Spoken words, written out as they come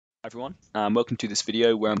everyone, and welcome to this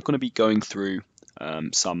video where I'm going to be going through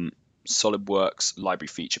some SolidWorks library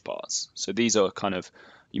feature parts. So these are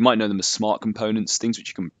you might know them as smart components, things which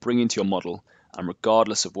you can bring into your model, and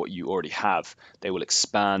regardless of what you already have, they will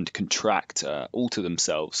expand, contract, alter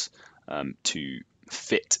themselves to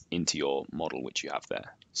fit into your model which you have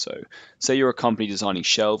there. So say you're a company designing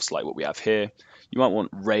shelves like what we have here. You might want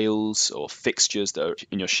rails or fixtures that are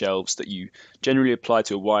in your shelves that you generally apply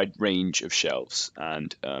to a wide range of shelves,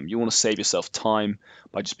 and you want to save yourself time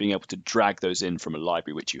by just being able to drag those in from a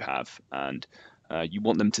library which you have, and you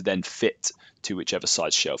want them to then fit to whichever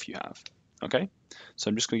size shelf you have. Okay, so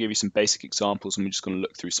I'm just going to give you some basic examples, and we're just going to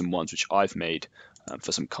look through some ones which I've made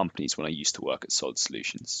for some companies when I used to work at Solid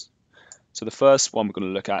Solutions. So the first one we're going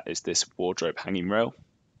to look at is this wardrobe hanging rail.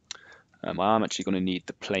 I am actually going to need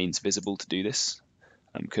the planes visible to do this,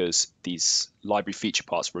 because these library feature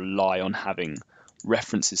parts rely on having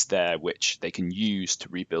references there which they can use to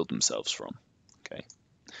rebuild themselves from. Okay,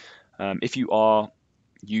 if you are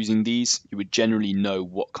using these, you would generally know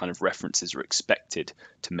what kind of references are expected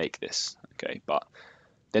to make this. Okay, but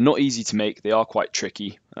they're not easy to make. They are quite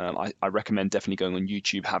tricky. I recommend definitely going on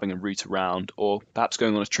YouTube, having a route around, or perhaps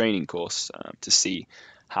going on a training course to see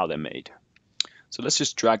how they're made. So let's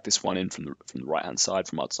just drag this one in from the right hand side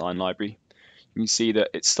from our design library. You can see that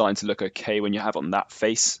it's starting to look okay when you have it on that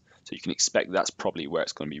face, so you can expect that's probably where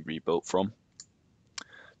it's going to be rebuilt from.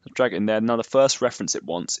 So drag it in there. Now the first reference it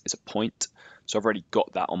wants is a point, so I've already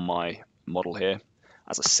got that on my model here.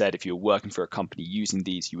 As I said, if you're working for a company using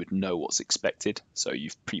these, you would know what's expected, so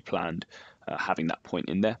you've pre-planned having that point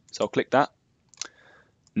in there. So I'll click that.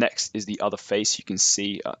 Next is the other face. You can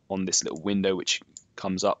see on this little window which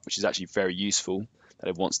comes up, which is actually very useful, that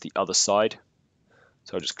it wants the other side.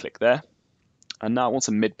 So I'll just click there. And now it wants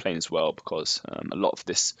a mid-plane as well, because a lot of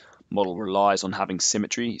this model relies on having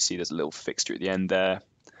symmetry. You see there's a little fixture at the end there,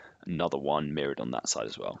 another one mirrored on that side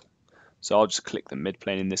as well. So I'll just click the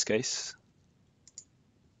mid-plane in this case.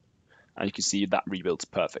 And you can see that rebuilds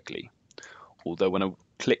perfectly. Although when I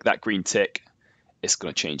click that green tick, it's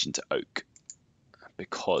going to change into oak,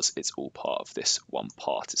 because it's all part of this one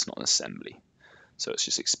part. It's not an assembly. So it's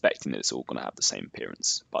just expecting that it's all going to have the same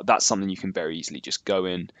appearance. But that's something you can very easily just go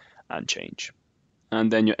in and change.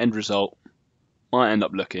 And then your end result might end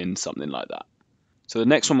up looking something like that. So the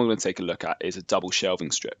next one we're going to take a look at is a double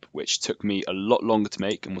shelving strip, which took me a lot longer to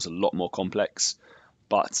make and was a lot more complex.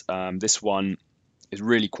 But this one is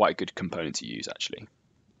really quite a good component to use, actually.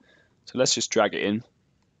 So let's just drag it in.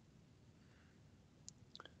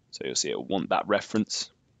 So you'll see it'll want that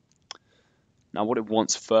reference. Now what it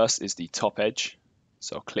wants first is the top edge.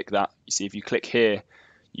 So I'll click that. You see, if you click here,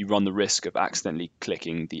 you run the risk of accidentally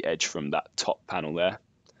clicking the edge from that top panel there.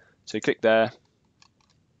 So you click there,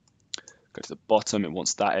 go to the bottom, it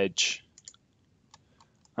wants that edge,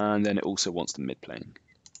 and then it also wants the mid-plane.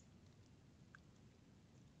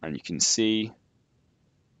 And you can see,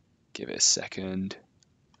 give it a second,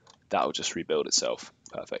 that will just rebuild itself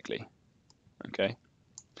perfectly. Okay,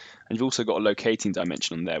 and you've also got a locating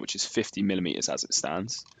dimension on there, which is 50 millimeters as it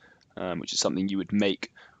stands, which is something you would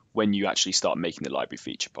make when you actually start making the library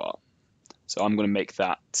feature part. So I'm going to make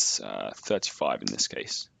that 35 in this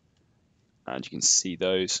case. And you can see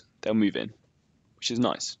those, they'll move in, which is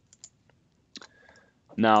nice.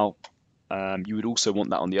 Now, you would also want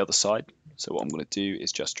that on the other side. So what I'm going to do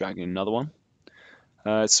is just drag in another one.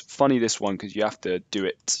 It's funny, this one, because you have to do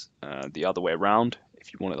it the other way around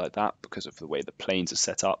if you want it like that, because of the way the planes are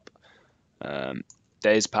set up.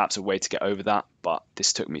 There is perhaps a way to get over that, but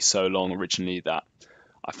this took me so long originally that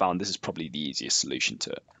I found this is probably the easiest solution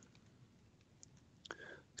to it.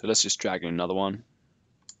 So let's just drag in another one.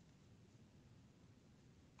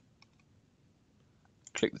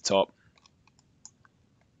 Click the top.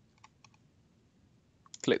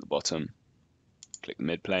 Click the bottom. Click the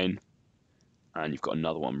mid-plane. And you've got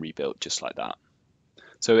another one rebuilt just like that.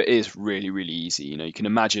 So it is really, really easy. You know, you can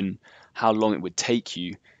imagine how long it would take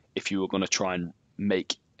you if you were going to try and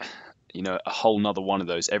make, you know, a whole nother one of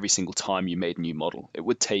those every single time you made a new model. It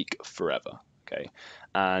would take forever. Okay,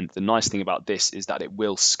 and the nice thing about this is that it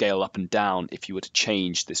will scale up and down if you were to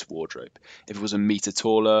change this wardrobe. If it was a meter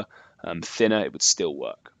taller, thinner, it would still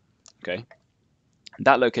work. Okay,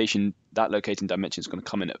 that locating dimension is going to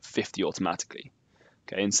come in at 50 automatically.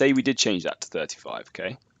 Okay, and say we did change that to 35.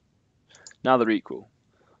 Okay, now they're equal.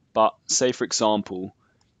 But say, for example,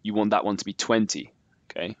 you want that one to be 20.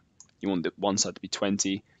 Okay, you want the one side to be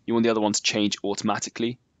 20. You want the other one to change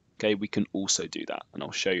automatically. Okay, we can also do that, and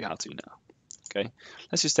I'll show you how to now. Okay,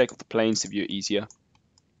 let's just take off the planes to view it easier.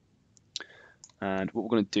 And what we're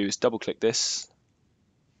going to do is double click this.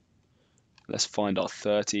 Let's find our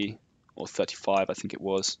 30 or 35, I think it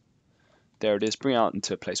was. there it is. Bring it out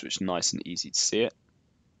into a place which is nice and easy to see it.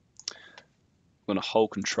 I'm going to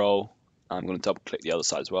hold Control. I'm going to double click the other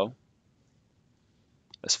side as well.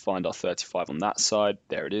 Let's find our 35 on that side.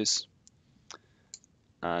 There it is.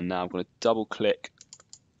 And now I'm going to double click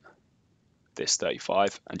this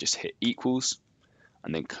 35 and just hit equals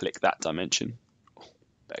and then click that dimension. Oh,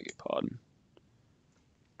 beg your pardon.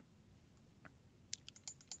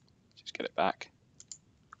 Just get it back.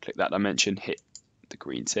 Click that dimension, hit the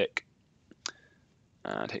green tick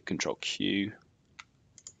and hit Control Q.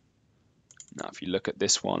 Now if you look at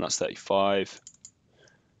this one, that's 35.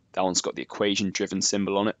 That one's got the equation driven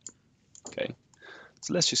symbol on it. Okay,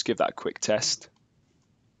 so let's just give that a quick test.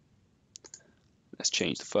 Let's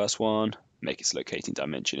change the first one, make its locating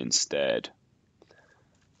dimension instead.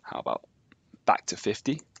 How about back to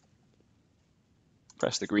 50?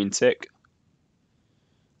 Press the green tick.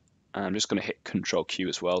 And I'm just going to hit Control Q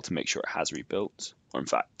as well to make sure it has rebuilt. Or in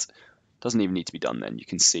fact, doesn't even need to be done then. You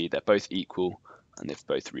can see they're both equal and they've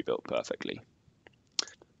both rebuilt perfectly.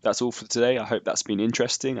 That's all for today. I hope that's been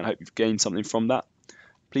interesting. I hope you've gained something from that.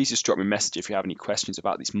 Please just drop me a message if you have any questions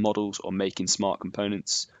about these models or making smart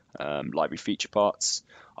components, library feature parts.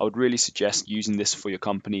 I would really suggest using this for your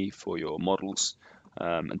company, for your models,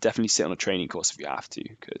 and definitely sit on a training course if you have to,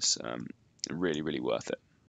 because really, really worth it.